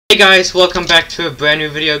Hey guys, welcome back to a brand new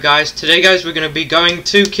video guys. Today guys we're going to be going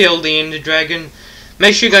to kill the Ender Dragon.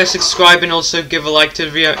 Make sure you guys subscribe and also give a like to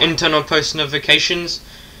the video and turn on post notifications.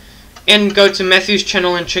 And go to Matthew's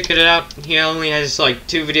channel and check it out. He only has like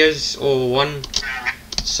 2 videos or 1.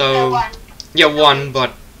 So yeah, 1,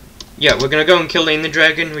 but yeah, we're going to go and kill the Ender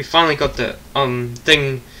Dragon. We finally got the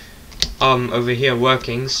thing over here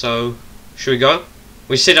working, so should we go?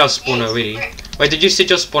 We set our spawn already. Wait, did you set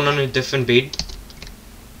your spawn on a different bed?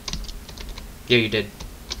 Yeah, you did.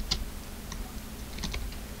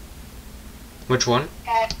 Which one?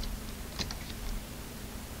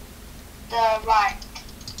 The right.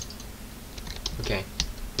 Okay,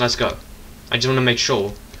 let's go. I just want to make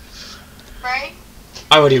sure. Right?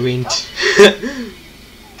 I already went. Wait,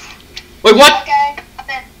 what? Okay,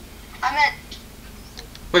 I'm in.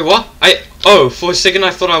 Wait, what? Oh, for a second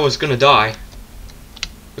I thought I was gonna die.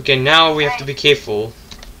 Okay, now we have to be careful.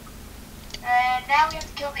 Now we have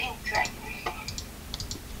to kill the Ender Dragon.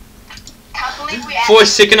 Can't believe we For a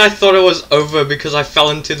second I thought it was over because I fell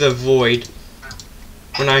into the void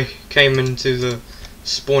when I came into the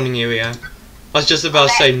spawning area. I was just about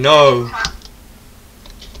to say no.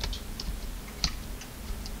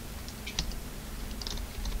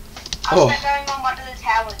 I'll start going on one of the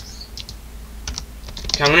towers.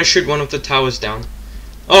 Okay, I'm gonna shoot one of the towers down.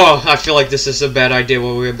 Oh, I feel like this is a bad idea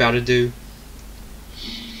what we're about to do.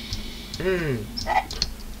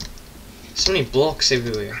 So many blocks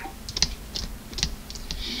everywhere.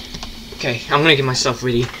 Okay, I'm gonna get myself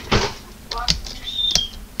ready.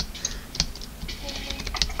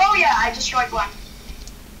 Oh yeah, I destroyed one.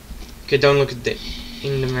 Okay, don't look at the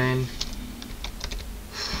Enderman.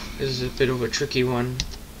 This is a bit of a tricky one.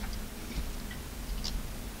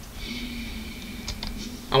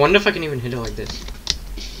 I wonder if I can even hit it like this.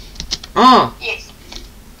 Ah! Yes.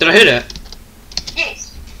 Did I hit it?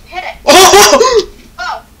 Yes. Hit it. Oh!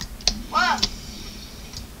 Oh. Wow.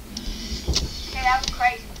 Okay, that was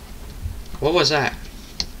crazy. What was that?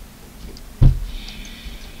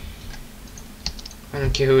 I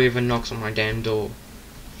don't care who even knocks on my damn door.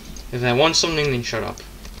 If they want something, then shut up.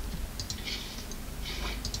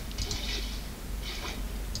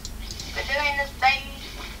 We're doing this, baby.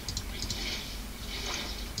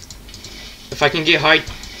 If I can get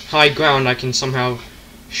high ground, I can somehow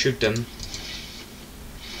shoot them.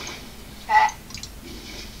 Okay.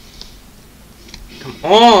 Come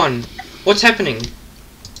on! What's happening?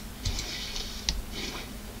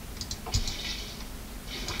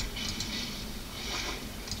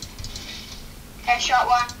 Okay, shot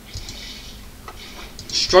one.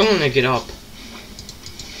 Struggling to get up.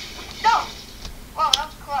 No! Whoa, that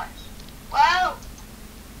was close. Wow!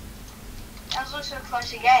 That was also a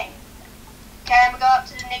close game. Okay, I'm gonna go up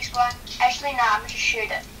to the next one. Actually, nah, I'm gonna just shoot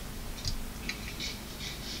it.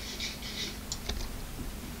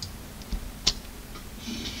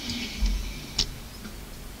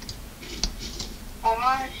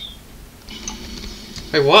 Almost.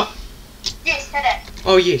 Wait, what? Yes, hit it.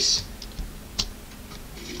 Oh, yes.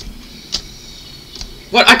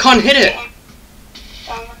 What? I can't hit it!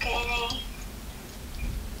 Don't look at any.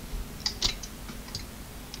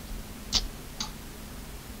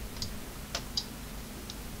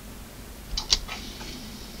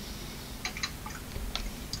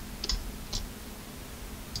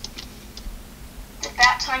 It's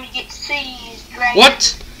about time you get to see his dragon.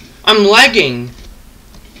 What? I'm lagging.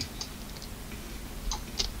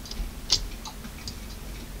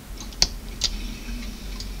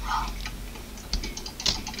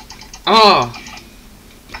 Ah!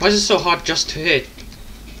 Why is it so hard just to hit?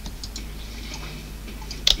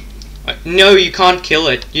 No, you can't kill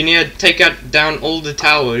it. You need to take down all the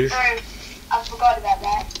towers. I forgot about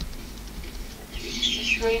that. It's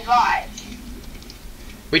just revive.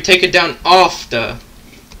 We take it down after.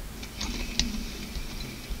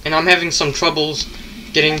 And I'm having some troubles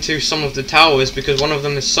getting to some of the towers because one of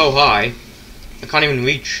them is so high. I can't even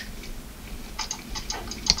reach.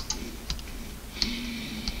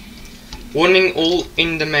 Warning all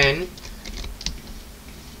Enderman.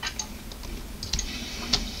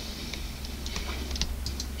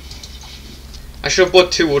 I should have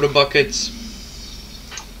bought 2 water buckets.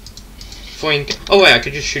 Oh wait, I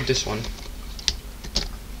could just shoot this one.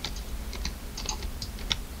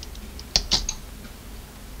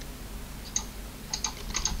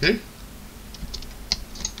 Did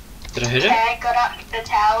I hit it? Okay, I got up the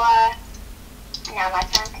tower. Now my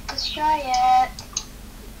time to destroy it.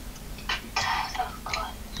 So close.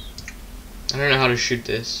 I don't know how to shoot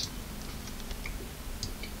this.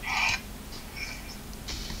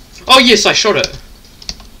 Oh yes, I shot it.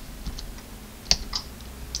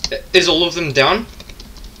 Is all of them down?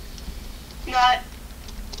 No.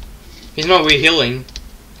 He's not re-healing.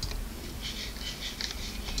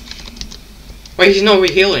 Wait, he's not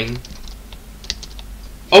re-healing.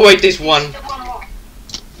 Oh wait, there's one. Still one more.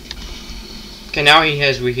 Okay, now he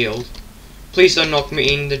has re-healed. Please don't knock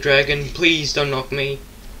me in the dragon. Please don't knock me.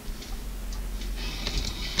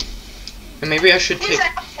 And maybe I should take...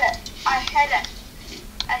 Yes, I hit it.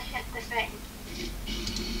 I hit the thing.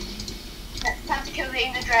 It's time to kill the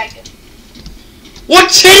Ender Dragon.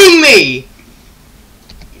 What's hitting me?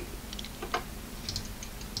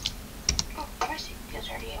 Oh, mercy. There's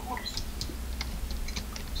already a horse.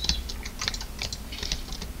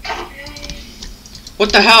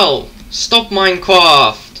 What the hell? Stop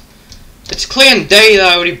Minecraft. It's clear and day that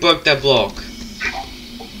I already broke that block.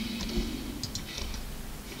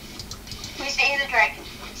 Where's the Ender Dragon?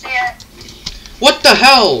 See ya. What the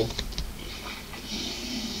hell?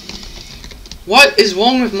 What is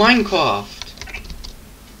wrong with Minecraft?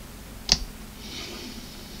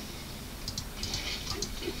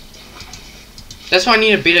 That's why I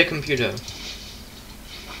need a better computer.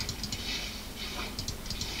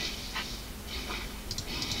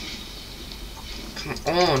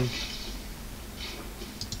 Come on.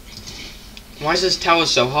 Why is this tower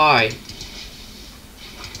so high?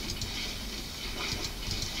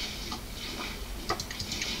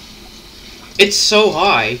 It's so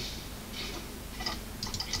high.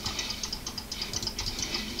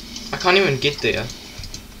 I can't even get there.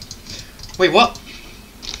 Wait, what?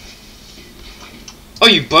 Oh,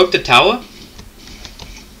 you broke the tower?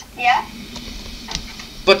 Yeah?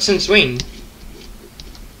 But since when?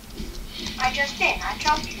 I just did. I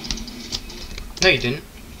told you. No, you didn't.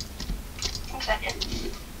 Yes, I did.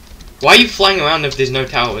 Why are you flying around if there's no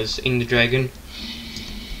towers in the dragon?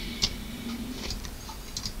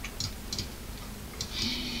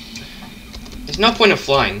 There's no point of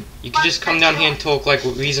flying. You can just come down here and talk like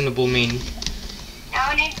reasonable men. Now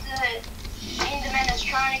I need the Enderman that's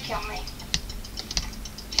trying to kill me.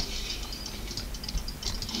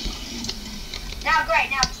 Now great,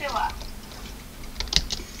 now two up.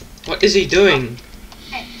 What is he doing?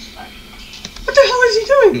 Hey, slow. What the hell is he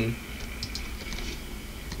doing?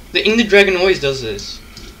 The Ender Dragon always does this.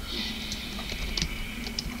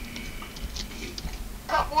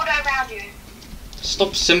 Put water around you. Stop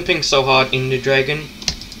simping so hard, Ender Dragon.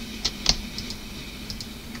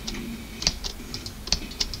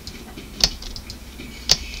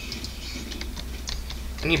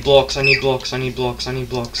 I need blocks, I need blocks, I need blocks, I need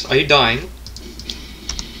blocks. Are you dying?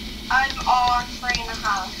 I'm on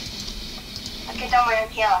 3.5. Okay, don't worry, I'm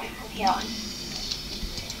healing.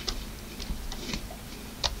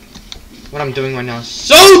 What I'm doing right now is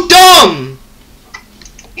so dumb!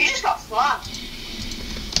 You just got flung.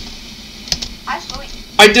 I saw you.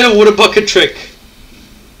 I did a water bucket trick.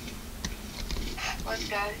 Let's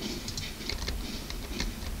go.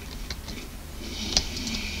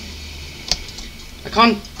 I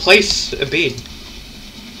can't place a bed.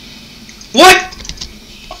 What?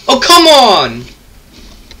 Oh, come on!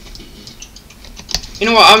 You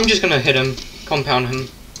know what, I'm just gonna hit him. Compound him.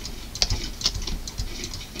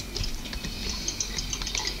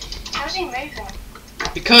 How's he moving?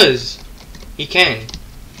 Because he can.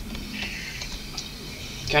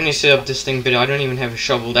 Can you set up this thing better? I don't even have a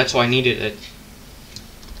shovel, that's why I needed it.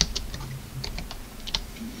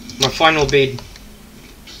 My final bed.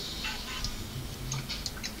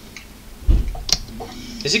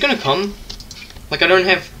 Is he gonna come? Like, I don't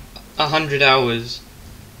have 100 hours.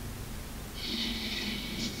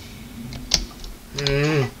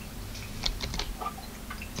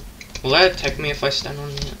 Will that attack me if I stand on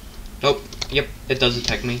it? Nope. Yep, it does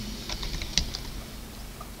attack me.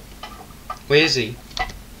 Where is he?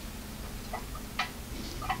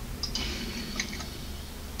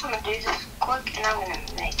 I'm gonna do this quick and I'm gonna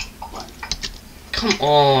make it quick. Come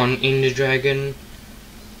on, Ender Dragon.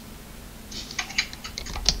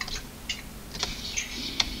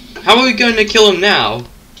 How are we going to kill him now?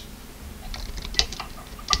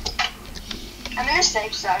 I'm in a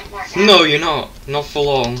safe zone right now. No, you're not. Not for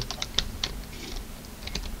long.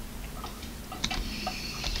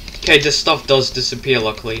 Okay, this stuff does disappear,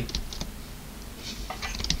 luckily.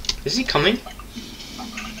 Is he coming?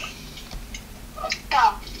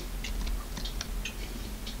 Go.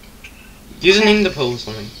 Use an ender pearl or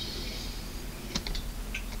something.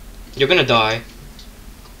 You're gonna die.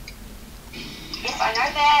 If I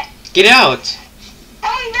know that. Get out!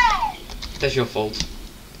 Oh no! That's your fault.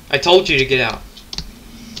 I told you to get out.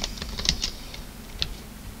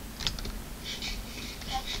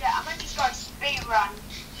 That's it. I'm gonna just go speed run.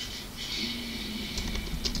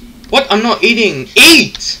 What? I'm not eating.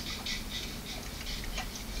 Eat!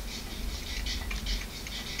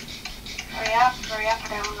 Hurry up,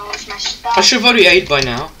 I don't all my stuff. I should have already ate by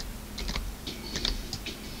now.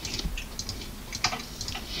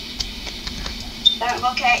 Don't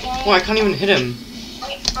look at me. Oh, I can't even hit him.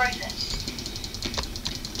 Wait through this.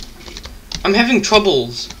 I'm having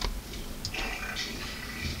troubles.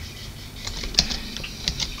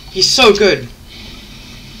 He's so good.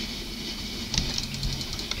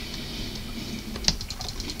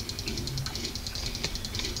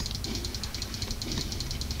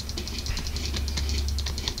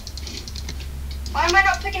 Why am I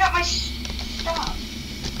not picking up my stuff?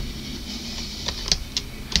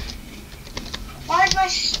 Why is my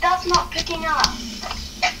stuff not picking up?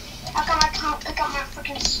 How come I can't pick up my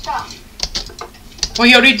freaking stuff? Oh,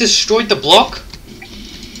 he already destroyed the block?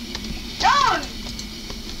 No!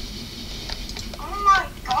 Oh my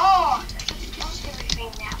god! I just lost everything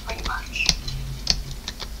now, pretty much.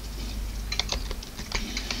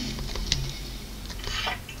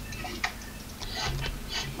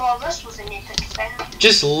 Well, this was an epic fail.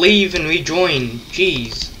 Just leave and rejoin.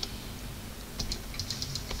 Jeez.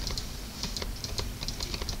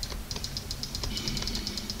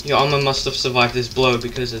 Your armor must have survived this blow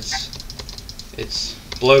because it's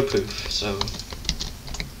blow proof. So,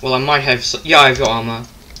 well, I might have. Yeah, I have your armor.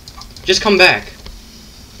 Just come back.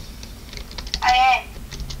 I am.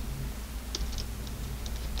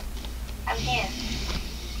 I'm here.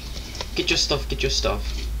 Get your stuff. Get your stuff.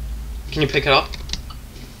 Can you pick it up?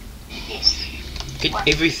 Yes. Get What?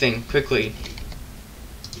 everything quickly.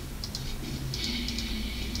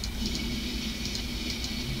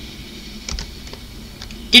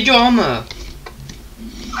 Get your armor.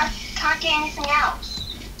 I can't get anything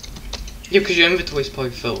else. Yeah, because your inventory's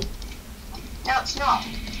probably full. No, it's not.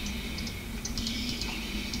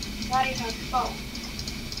 Not even full.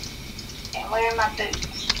 And where are my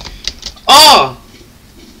boots? Oh!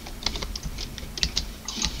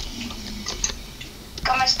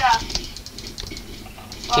 Got my stuff.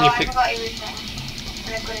 Well, Can you I pick- haven't got everything.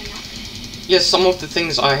 But I've got enough. Yes, some of the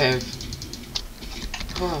things I have.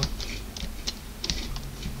 Huh.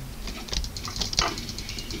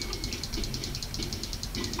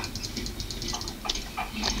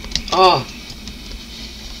 Oh,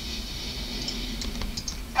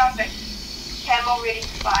 Perfect. Okay, I'm all ready to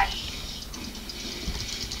fight.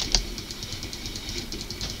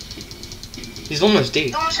 he's almost dead.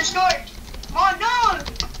 It's almost destroyed. Oh no!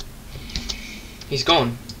 He's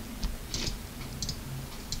gone.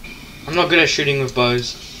 I'm not good at shooting with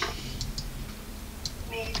bows.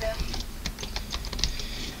 Me either.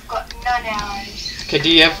 Got none arrows. Okay, do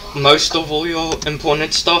you have most of all your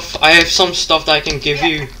important stuff? I have some stuff that I can give Yeah.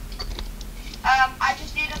 you. I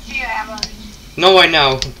just need a few arrows. No, right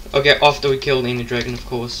now. Okay, after we kill the Ender Dragon, of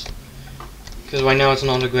course. Because right now it's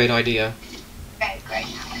not a great idea. Okay, great.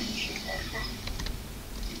 Now I can shoot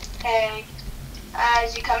it. Hey,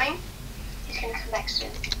 is he coming? He's gonna come back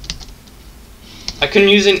soon. I couldn't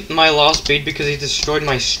use my last bead because he destroyed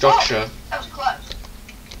my structure. Oh, that was close.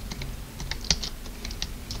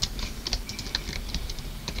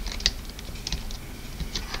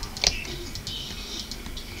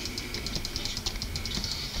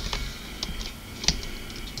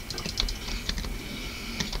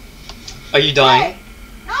 Are you dying?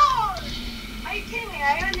 No! Are you kidding me?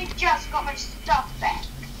 I only just got my stuff back.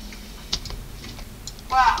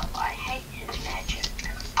 Wow, I hate his magic.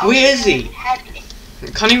 Where is he? Happy. I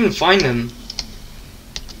can't even find him.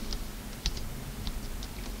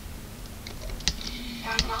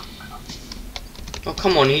 Oh,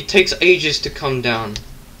 come on, he takes ages to come down.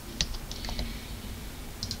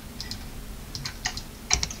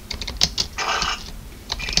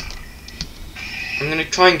 I'm gonna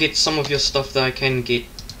try and get some of your stuff that I can get.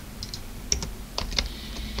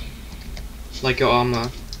 Like your armor.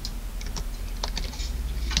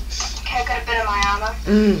 Okay, I got a bit of my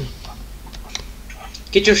armor.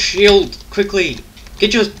 Get your shield, quickly.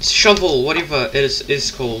 Get your shovel, whatever it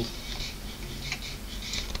is called.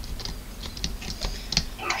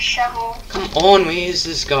 My shovel. Come on, where is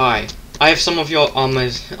this guy? I have some of your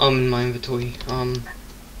armors in my inventory.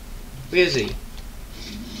 Where is he?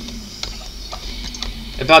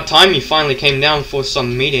 About time you finally came down for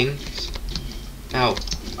some meetings. Ow.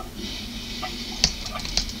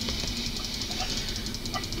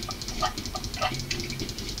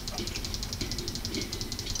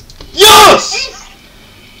 Yes!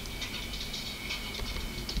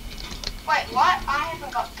 Wait, what? I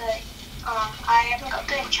haven't got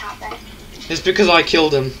the enchantment. It's because I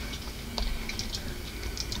killed him.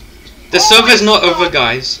 The Oh server's my not God. over,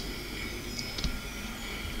 guys.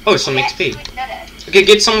 Oh, some We XP. actually did it. Okay,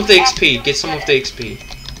 get some of the We XP. Get some of the XP.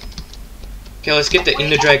 Okay, let's get the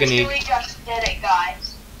Ender Dragon We egg. actually just did it,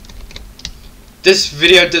 guys. This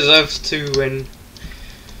video deserves to win.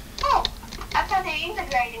 Oh, I found the Ender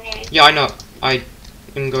Dragon there. Yeah, I know. I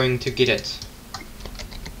am going to get it.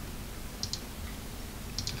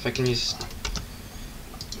 If I can use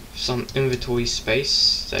some inventory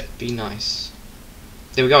space, that'd be nice.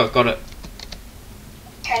 There we go, got it.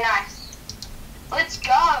 Okay, nice. Let's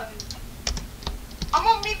go. I'm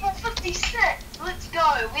on level 56. Let's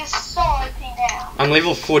go. We're so OP now. I'm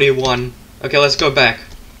level 41. Okay, let's go back.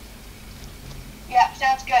 Yeah,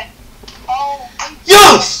 sounds good. Oh.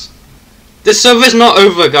 Yes! The server's not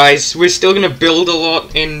over, guys. We're still gonna build a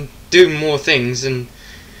lot and do more things and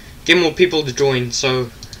get more people to join. So,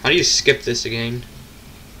 how do you skip this again?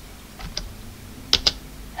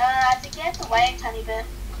 I think you have to wait a tiny bit.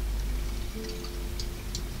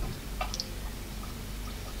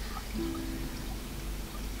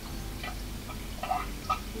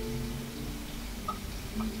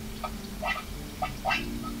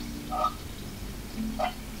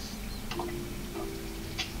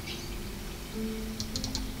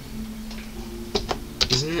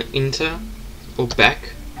 Isn't it enter or back?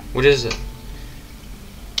 What is it?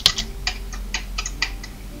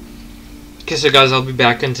 Okay, so guys, I'll be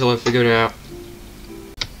back until I figure it out.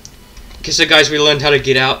 Okay, so guys, we learned how to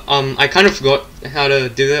get out. I kind of forgot how to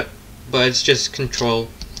do that, but it's just control.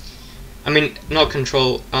 I mean, not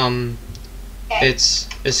control. It's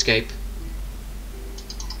escape.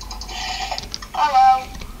 Hello.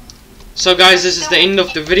 So guys, this is the end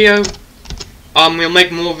of the video. We'll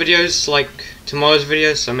make more videos like tomorrow's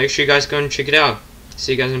video, so make sure you guys go and check it out.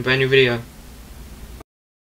 See you guys in a brand new video.